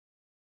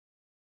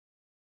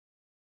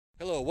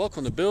Hello,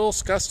 welcome to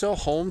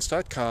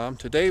Scottsdalehomes.com.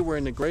 Today we're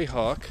in the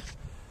Grayhawk,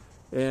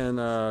 and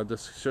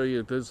just to show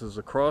you, this is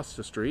across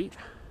the street.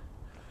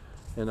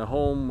 And the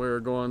home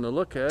we're going to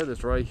look at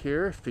is right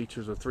here. It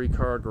features a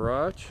 3-car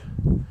garage.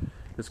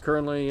 It's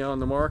currently on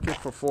the market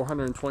for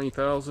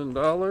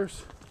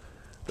 $420,000.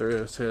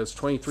 It has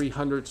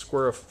 2,300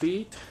 square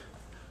feet,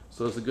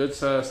 so it's a good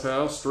sized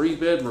house. 3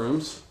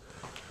 bedrooms.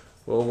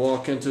 We'll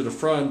walk into the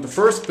front. The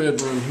first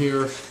bedroom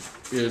here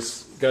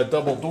is got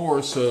double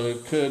doors, so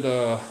it could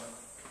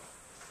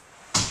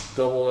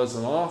double as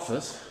an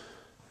office.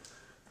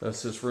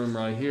 That's this room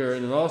right here,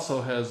 and it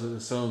also has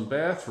its own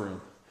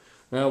bathroom.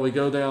 Now we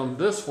go down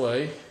this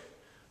way,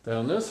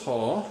 down this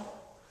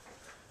hall,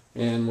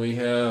 and we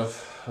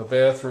have a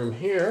bathroom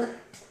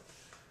here,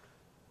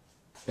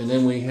 and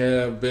then we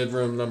have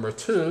bedroom number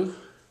 2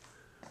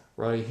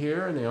 right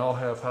here, and they all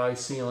have high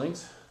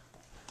ceilings.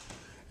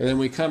 And then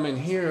we come in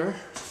here,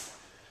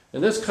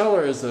 and this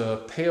color is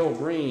a pale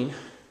green,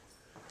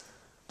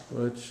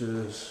 which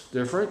is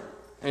different.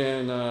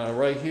 And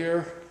right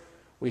here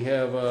we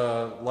have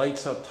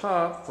lights up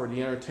top for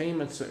the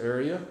entertainment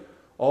area.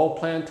 All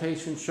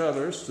plantation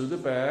shutters through the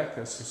back.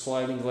 That's the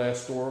sliding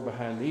glass door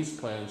behind these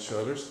planted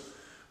shutters.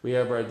 We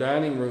have our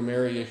dining room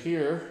area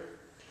here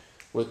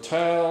with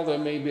tile that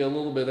may be a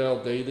little bit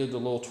outdated, the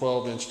little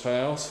 12-inch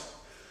tiles.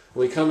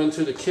 We come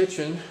into the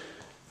kitchen.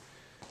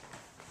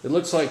 It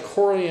looks like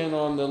Corian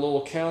on the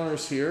little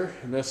counters here,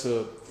 and that's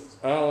an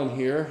island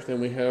here.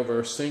 Then we have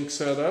our sink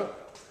set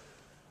up,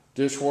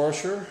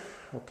 dishwasher,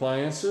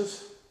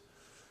 appliances,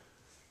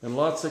 and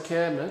lots of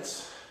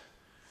cabinets.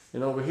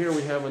 And over here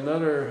we have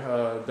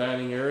another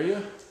dining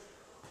area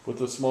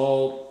with a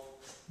small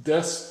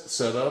desk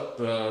set up.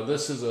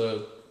 This is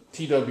a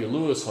T.W.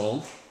 Lewis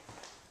home.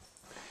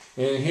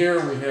 And here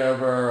we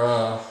have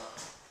our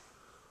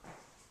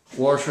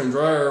washer and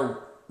dryer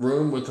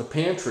room with a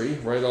pantry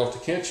right off the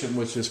kitchen,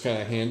 which is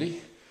kind of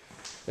handy.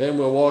 And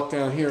we'll walk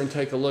down here and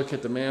take a look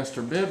at the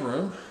master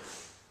bedroom.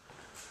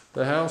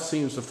 The house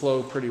seems to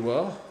flow pretty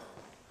well.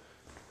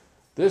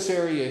 This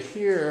area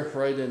here,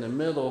 right in the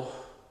middle,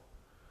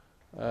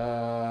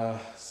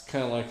 it's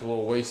kind of like a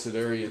little wasted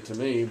area to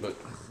me, but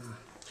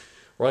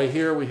right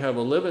here we have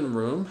a living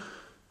room.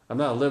 Not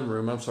a living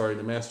room, I'm sorry,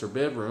 the master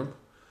bedroom.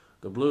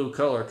 The blue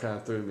color kind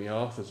of threw me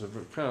off. It's a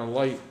kind of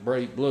light,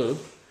 bright blue.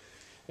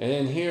 And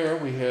in here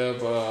we have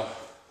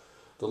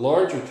the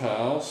larger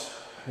tiles,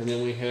 and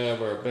then we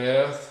have our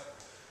bath,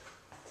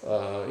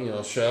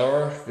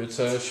 shower, good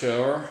sized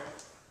shower.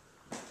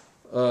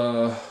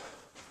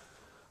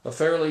 A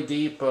fairly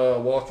deep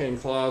walk-in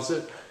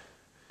closet,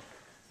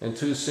 and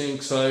 2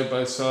 sinks side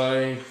by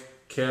side,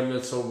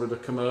 cabinets over the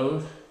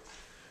commode.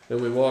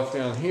 Then we walk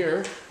down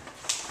here,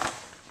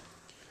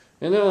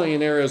 and only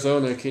in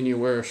Arizona can you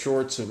wear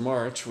shorts in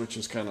March, which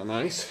is kind of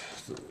nice.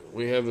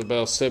 We have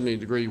about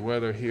 70-degree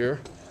weather here.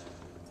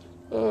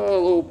 A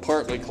little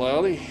partly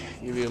cloudy.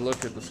 Give you a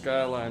look at the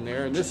skyline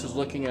there, and this is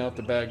looking out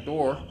the back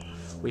door.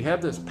 We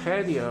have this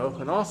patio,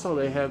 and also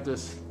they have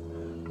this,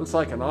 looks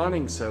like an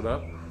awning set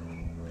up.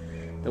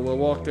 And we'll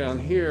walk down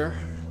here.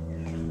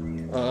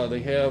 They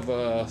have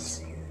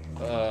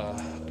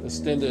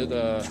extended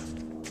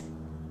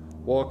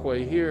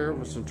walkway here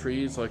with some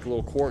trees, like a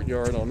little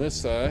courtyard on this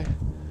side.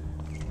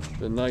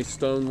 The nice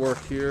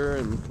stonework here,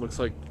 and looks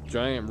like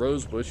giant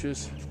rose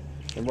bushes.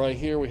 And right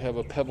here we have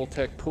a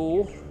PebbleTech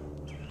pool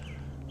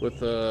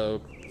with a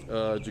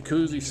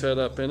jacuzzi set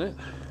up in it.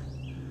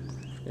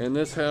 And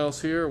this house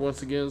here,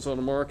 once again, is on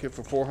the market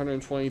for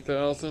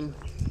 $420,000.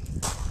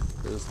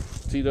 Is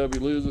T.W.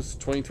 Lewis,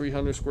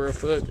 2,300 square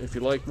foot. If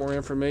you'd like more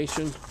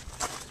information,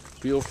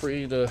 feel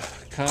free to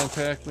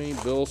contact me,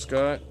 Bill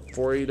Scott,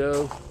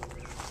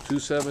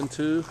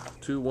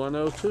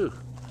 480-272-2102.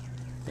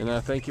 And I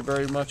thank you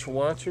very much for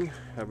watching.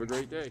 Have a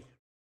great day.